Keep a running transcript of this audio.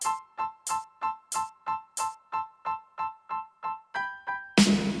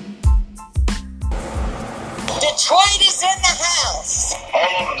Detroit is in the house.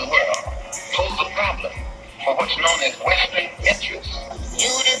 All over the world pose a problem for what's known as Western interests.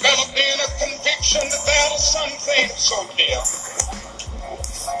 You developing a conviction that there are some things so dear.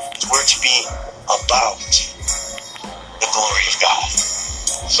 We're to be about the glory of God.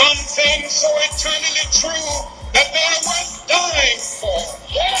 Some things so eternally true that they're worth dying for.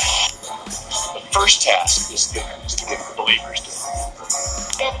 The first task is to get the believers to.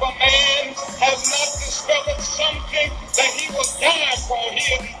 If a man has not discovered something that he will die for, he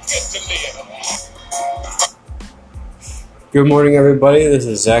isn't fit to live. Good morning, everybody. This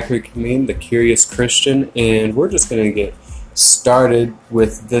is Zachary Kameen, the Curious Christian, and we're just going to get started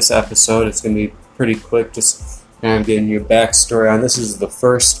with this episode. It's going to be pretty quick, just kind of getting your backstory on this. Is the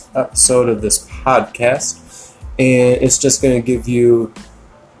first episode of this podcast, and it's just going to give you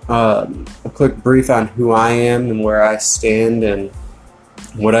a quick brief on who I am and where I stand and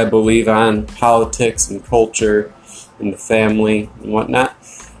what I believe on politics and culture and the family and whatnot.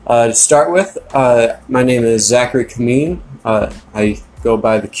 To start with, my name is Zachary Kameen. I go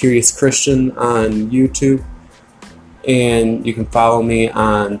by the Curious Christian on YouTube, and you can follow me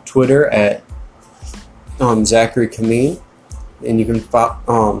on Twitter at Zachary Kameen, and you can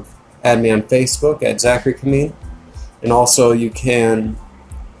add me on Facebook at Zachary Kameen, and also you can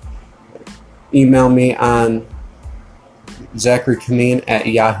email me on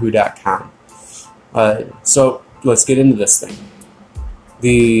ZacharyKameen@yahoo.com. So let's get into this thing.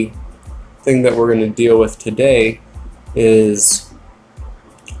 The thing that we're going to deal with today is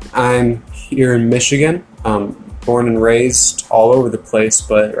I'm here in Michigan, born and raised all over the place,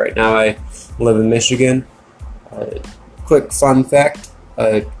 but right now I live in Michigan. Quick fun fact,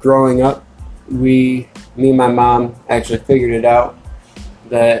 growing up, me and my mom actually figured it out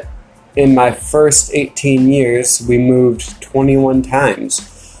that in my first 18 years, we moved 21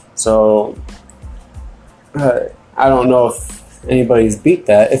 times. So, I don't know if anybody's beat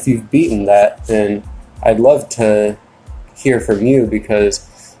that. If you've beaten that, then I'd love to hear from you,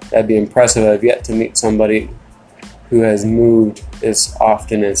 because that'd be impressive. I've yet to meet somebody who has moved as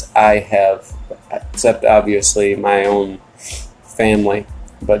often as I have, except obviously my own family,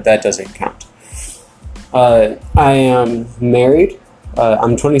 but that doesn't count. I am married.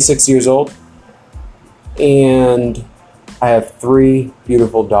 I'm 26 years old, and I have 3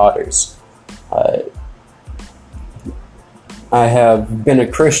 beautiful daughters. I have been a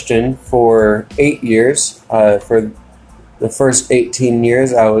Christian for 8 years. For the first 18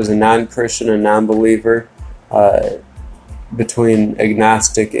 years, I was a non-Christian, a non-believer, between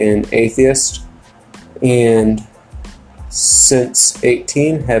agnostic and atheist, and since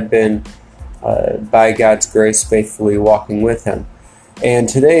 18 have been, by God's grace, faithfully walking with Him. And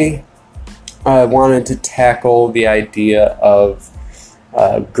today, I wanted to tackle the idea of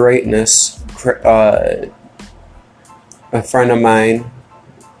greatness. A friend of mine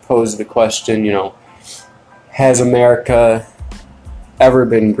posed the question, has America ever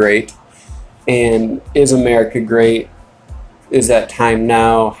been great? And is America great? Is that time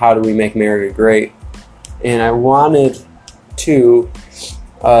now? How do we make America great? And I wanted to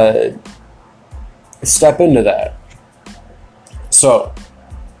step into that. So,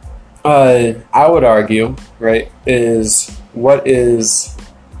 I would argue, what is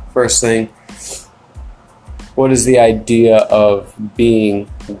the idea of being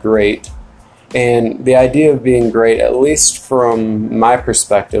great? And the idea of being great, at least from my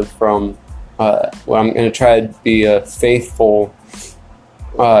perspective, from I'm going to try to be a faithful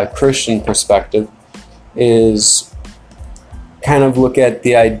Christian perspective, is kind of look at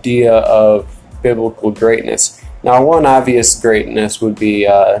the idea of biblical greatness. Now, one obvious greatness would be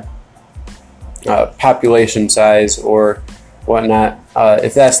population size or whatnot.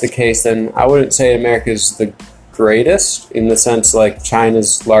 If that's the case, then I wouldn't say America is the greatest, in the sense like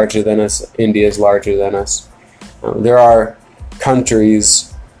China's larger than us, India's larger than us. There are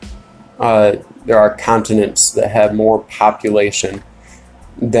countries, there are continents that have more population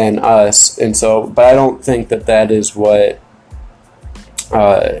than us, and so, but I don't think that is what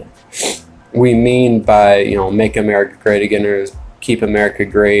we mean by, make America great again, or keep America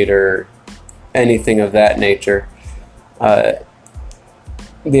great, or anything of that nature. The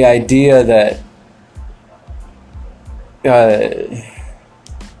idea that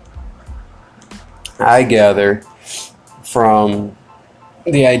I gather from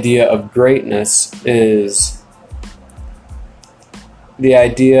the idea of greatness is the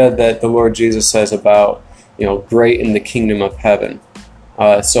idea that the Lord Jesus says about, great in the kingdom of heaven.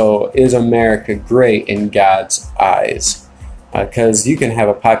 So is America great in God's eyes? Because you can have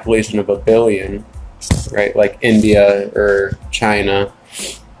a population of 1 billion, right, like India or China,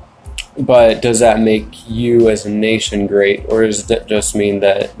 But does that make you as a nation great, or does that just mean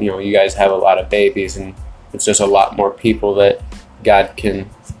that you guys have a lot of babies and it's just a lot more people that God can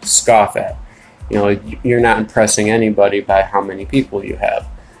scoff at? You're not impressing anybody by how many people you have.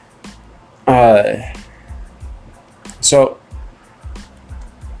 So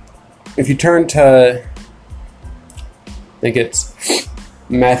if you turn to, I think it's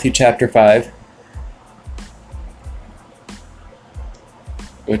Matthew chapter 5,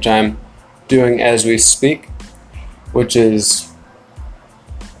 which I'm doing as we speak, which is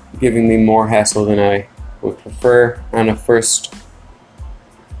giving me more hassle than I would prefer on a first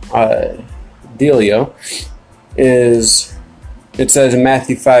dealio, is it says in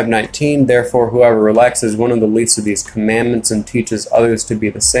Matthew 5:19, "Therefore whoever relaxes one of the least of these commandments and teaches others to be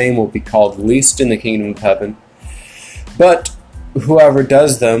the same will be called least in the kingdom of heaven. But whoever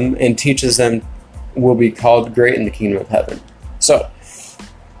does them and teaches them will be called great in the kingdom of heaven." So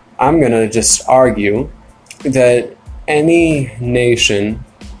I'm going to just argue that any nation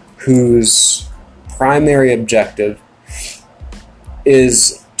whose primary objective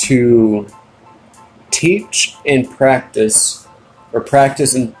is to teach and practice, or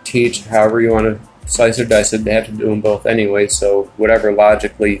practice and teach, however you want to slice or dice it, they have to do them both anyway, so whatever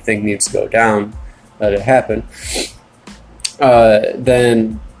logically you think needs to go down, let it happen,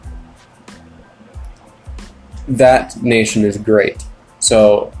 then that nation is great.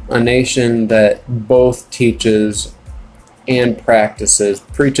 So a nation that both teaches and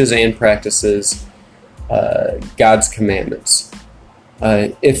preaches and practices God's commandments.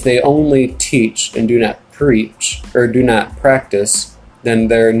 If they only teach and do not preach, or do not practice, then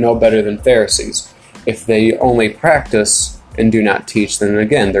they're no better than Pharisees. If they only practice and do not teach, then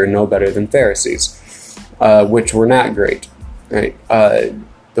again, they're no better than Pharisees, which were not great. Right?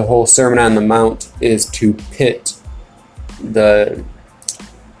 The whole Sermon on the Mount is to pit the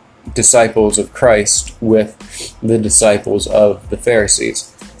disciples of Christ with the disciples of the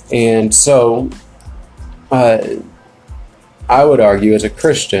Pharisees. And so, I would argue, as a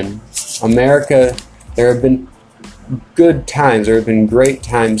Christian, America, there have been good times, there have been great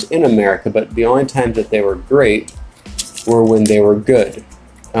times in America, but the only times that they were great were when they were good.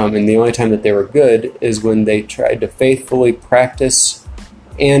 And the only time that they were good is when they tried to faithfully practice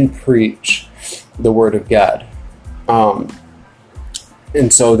and preach the Word of God.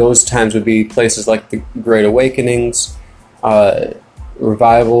 And so those times would be places like the Great Awakenings,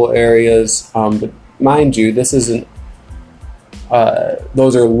 revival areas. But mind you, this isn't,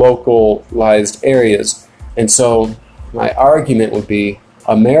 those are localized areas. And so my argument would be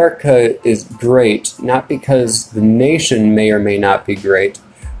America is great, not because the nation may or may not be great,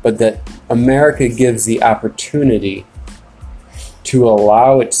 but that America gives the opportunity to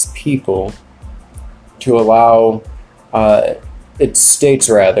allow its people, to allow its states,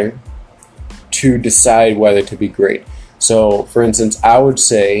 rather, to decide whether to be great. So, for instance, I would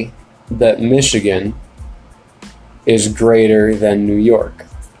say that Michigan is greater than New York,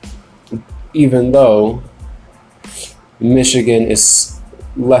 even though Michigan is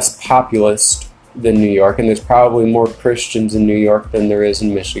less populous than New York, and there's probably more Christians in New York than there is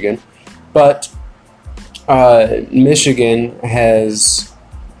in Michigan. But Michigan has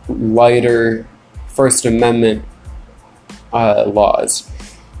lighter First Amendment laws.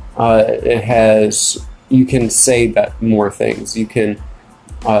 It has, you can say more things. You can,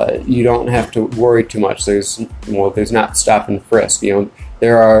 you don't have to worry too much. There's not stop and frisk.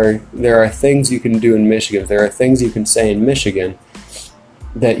 There are things you can do in Michigan. There are things you can say in Michigan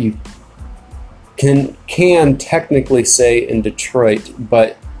that you can technically say in Detroit,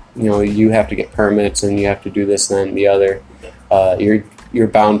 but you have to get permits and you have to do this, that, and the other. You're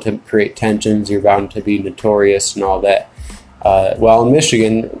bound to create tensions. You're bound to be notorious and all that. Well, in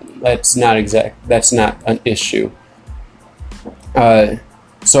Michigan, that's not an issue.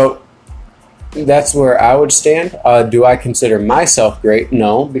 So that's where I would stand. Do I consider myself great?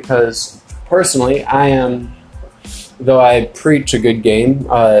 No, because personally, though I preach a good game,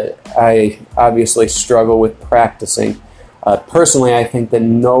 I obviously struggle with practicing. Personally, I think that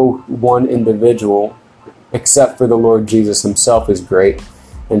no one individual, except for the Lord Jesus himself, is great.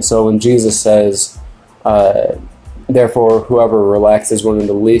 And so when Jesus says, therefore, whoever relaxes one of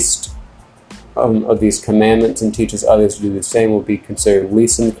the least of these commandments and teaches others to do the same will be considered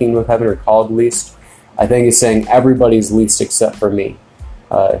least in the kingdom of heaven, or called least, I think he's saying everybody's least except for me,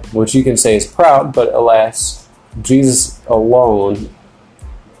 which you can say is proud, but alas, Jesus alone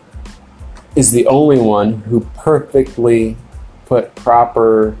is the only one who perfectly put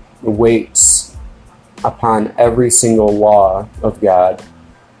proper weights upon every single law of God,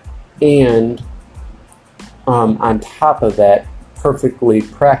 and on top of that, perfectly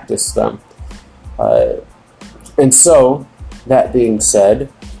practice them. And so, that being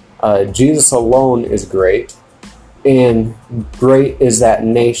said, Jesus alone is great, and great is that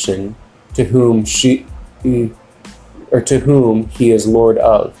nation to whom he is Lord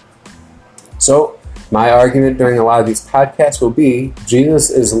of. So, my argument during a lot of these podcasts will be Jesus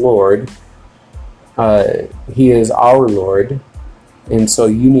is Lord. He is our Lord, and so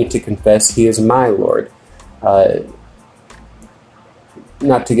you need to confess He is my Lord.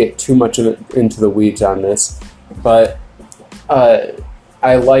 Not to get too much into the weeds on this, but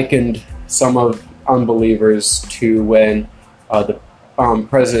I likened some of unbelievers to when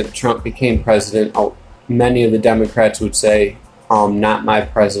President Trump became president. Many of the Democrats would say, not my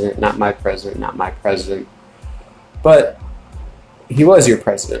president, not my president, not my president. But he was your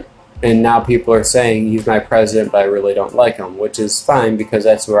president. And now people are saying he's my president, but I really don't like him, which is fine because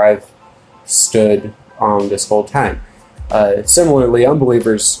that's where I've stood this whole time. Similarly,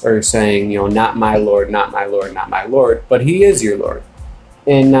 unbelievers are saying, not my Lord, not my Lord, not my Lord, but He is your Lord.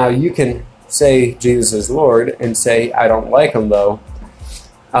 And now you can say Jesus is Lord and say, I don't like Him though.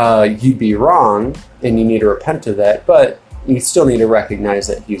 You'd be wrong, and you need to repent of that, but you still need to recognize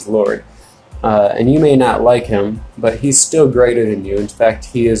that He's Lord. And you may not like Him, but He's still greater than you. In fact,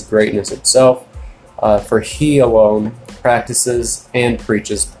 He is greatness itself, for He alone practices and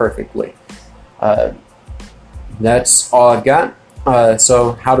preaches perfectly. That's all I've got.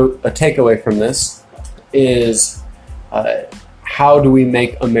 So a takeaway from this is, how do we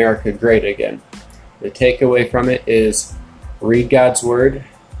make America great again? The takeaway from it is read God's Word,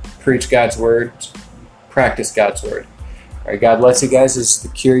 preach God's Word, practice God's Word. All right, God bless you guys. This is The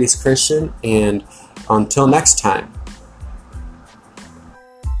Curious Christian, and until next time.